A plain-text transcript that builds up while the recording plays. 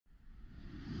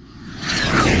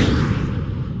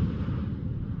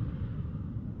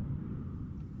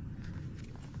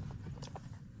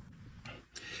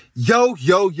Yo,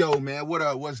 man. What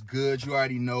up? What's good? You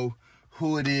already know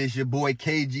who it is. Your boy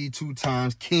KG 2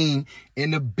 times King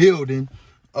in the building.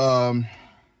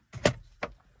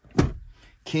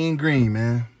 King Green,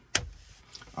 man.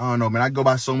 I don't know, man. I go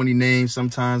by so many names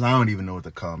sometimes. I don't even know what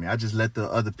to call me. I just let the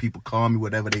other people call me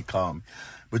whatever they call me.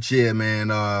 But yeah,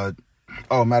 man.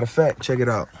 Oh, matter of fact, check it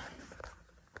out.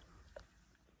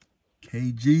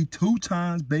 KG 2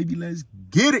 times, baby. Let's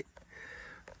get it.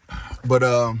 But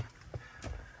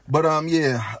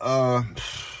yeah,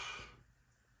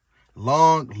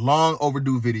 long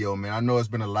overdue video, man. I know it's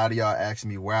been a lot of y'all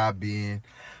asking me where I've been,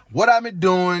 what I've been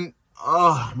doing.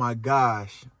 Oh my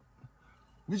gosh.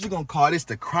 We're just gonna call this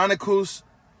the Chronicles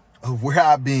of where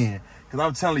I've been. Cause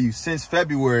I'm telling you, since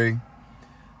February,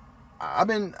 I've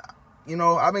been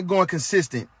going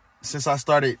consistent since I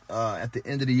started at the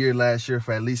end of the year last year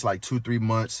for at least like 2-3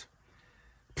 months.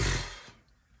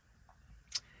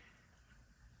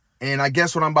 And I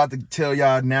guess what I'm about to tell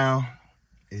y'all now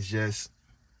is just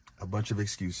a bunch of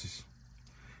excuses.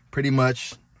 Pretty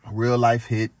much real life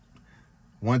hit.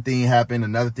 One thing happened,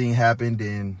 another thing happened,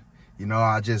 and, you know,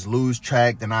 I just lose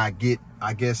track. Then I get,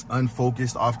 I guess,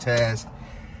 unfocused, off task.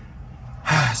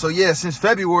 So, yeah, since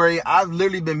February, I've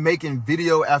literally been making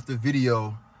video after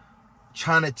video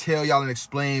trying to tell y'all and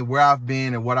explain where I've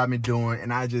been and what I've been doing.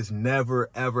 And I just never,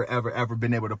 ever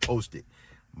been able to post it.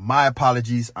 My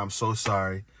apologies. I'm so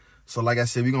sorry. So like I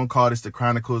said, we're going to call this the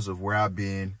Chronicles of where I've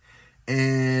been.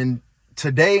 And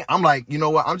today, I'm like, you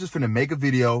know what? I'm just going to make a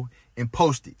video and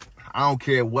post it. I don't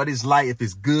care what it's like. If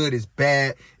it's good, it's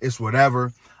bad, it's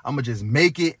whatever. I'm going to just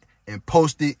make it and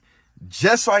post it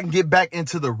just so I can get back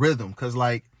into the rhythm. Because,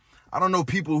 like, I don't know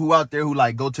people who out there who,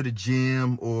 like, go to the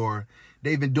gym or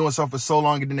they've been doing something for so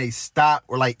long and then they stop,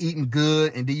 or like eating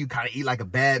good and then you kind of eat like a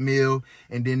bad meal.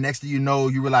 And then next thing you know,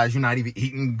 you realize you're not even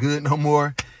eating good no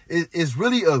more. It's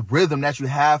really a rhythm that you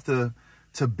have to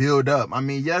build up. I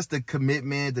mean, yes, the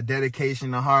commitment, the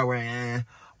dedication, the hard work,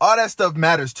 all that stuff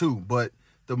matters too. But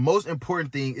the most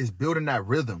important thing is building that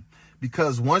rhythm,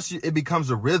 because once it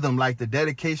becomes a rhythm, like the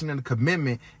dedication and the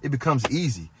commitment, it becomes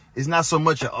easy. It's not so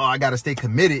much, I got to stay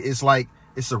committed. It's like,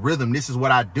 it's a rhythm. This is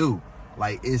what I do.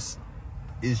 Like, it's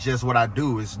just what I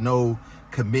do. It's no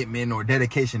commitment or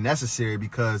dedication necessary,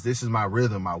 because this is my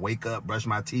rhythm. I wake up, brush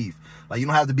my teeth. Like, you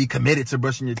don't have to be committed to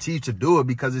brushing your teeth to do it,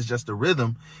 because it's just a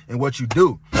rhythm in what you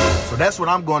do. So that's what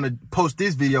I'm going to post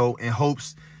this video in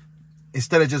hopes,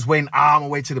 instead of just waiting, I'm going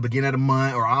to wait till the beginning of the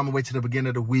month, or I'm going to wait till the beginning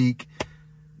of the week,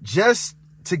 just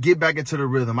to get back into the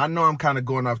rhythm. I know I'm kind of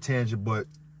going off tangent, but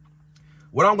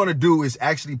what I'm going to do is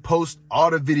actually post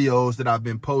all the videos that I've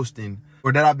been posting,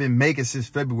 or that I've been making since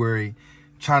February,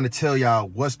 trying to tell y'all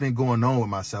what's been going on with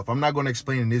myself. I'm not going to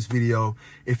explain in this video.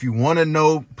 If you want to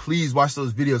know, please watch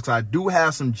those videos, because I do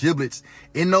have some giblets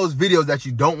in those videos that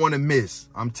you don't want to miss.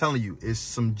 I'm telling you, it's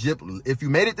some giblets. If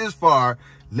you made it this far,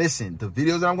 listen, the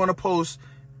videos that I'm going to post,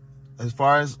 as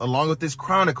far as along with this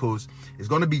Chronicles, is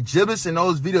going to be giblets in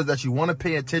those videos that you want to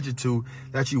pay attention to,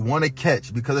 that you want to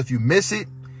catch. Because if you miss it,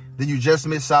 then you just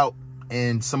miss out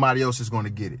and somebody else is going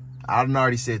to get it. I done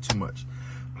already said too much.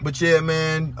 But yeah,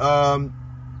 man,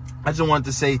 I just wanted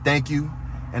to say thank you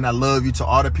and I love you to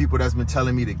all the people that's been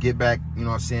telling me to get back, you know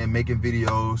what I'm saying, making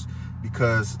videos,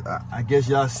 because I guess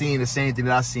y'all seeing the same thing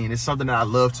that I've seen. It's something that I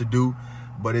love to do,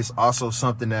 but it's also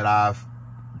something that I've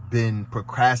been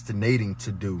procrastinating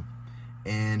to do.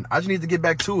 And I just need to get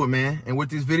back to it, man. And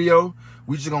with this video,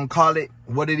 we just gonna call it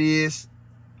what it is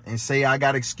and say I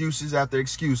got excuses after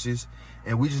excuses.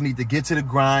 And we just need to get to the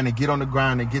grind and get on the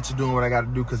grind and get to doing what I got to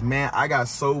do. Because, man, I got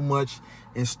so much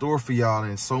in store for y'all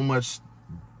and so much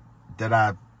that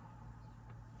I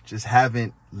just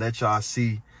haven't let y'all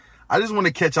see. I just want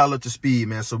to catch y'all up to speed,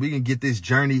 man, so we can get this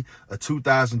journey of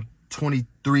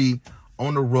 2023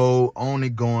 on the road, on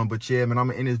and going. But, yeah, man, I'm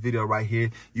going to end this video right here.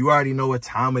 You already know what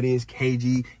time it is.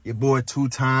 KG, your boy 2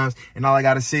 times. And all I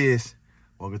got to say is,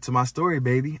 welcome to my story,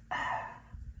 baby.